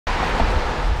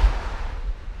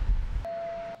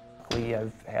Recently,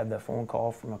 I've had the phone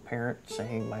call from a parent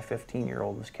saying my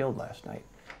 15-year-old was killed last night.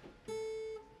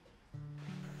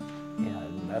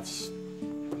 And that's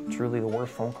truly the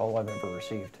worst phone call I've ever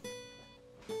received.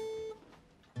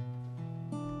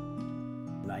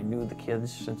 I knew the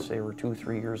kids since they were 2,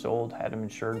 3 years old, had them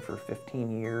insured for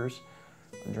 15 years.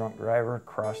 A drunk driver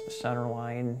crossed the center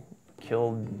line,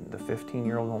 killed the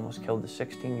 15-year-old, almost killed the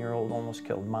 16-year-old, almost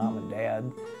killed mom and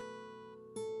dad.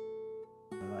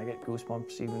 And I get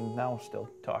goosebumps even now still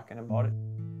talking about it.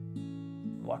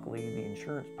 Luckily, the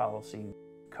insurance policy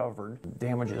covered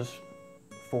damages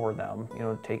for them,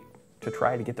 to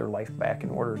try to get their life back in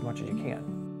order as much as you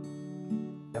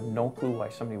can. I have no clue why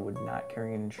somebody would not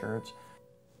carry insurance.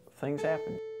 Things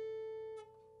happen.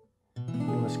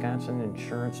 In Wisconsin,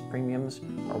 insurance premiums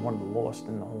are one of the lowest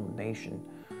in the whole nation.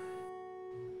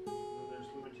 There's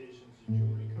limitations to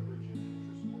jewelry coverage and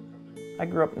interest support coverage. I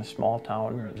grew up in a small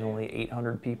town. There's only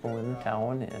 800 people in the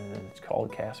town, and it's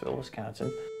called Cassville,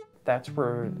 Wisconsin. That's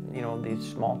where,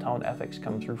 these small town ethics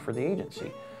come through for the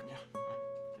agency. Yeah,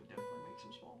 could definitely make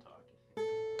some small talk.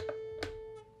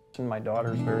 And my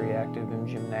daughter's very active in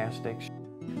gymnastics.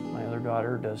 My other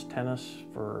daughter does tennis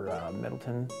for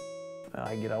Middleton.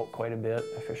 I get out quite a bit.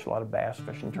 I fish a lot of bass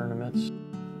fishing tournaments.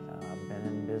 I've been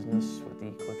in business with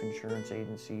the Cliff Insurance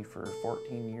Agency for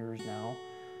 14 years now.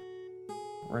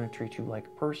 We're going to treat you like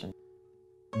a person.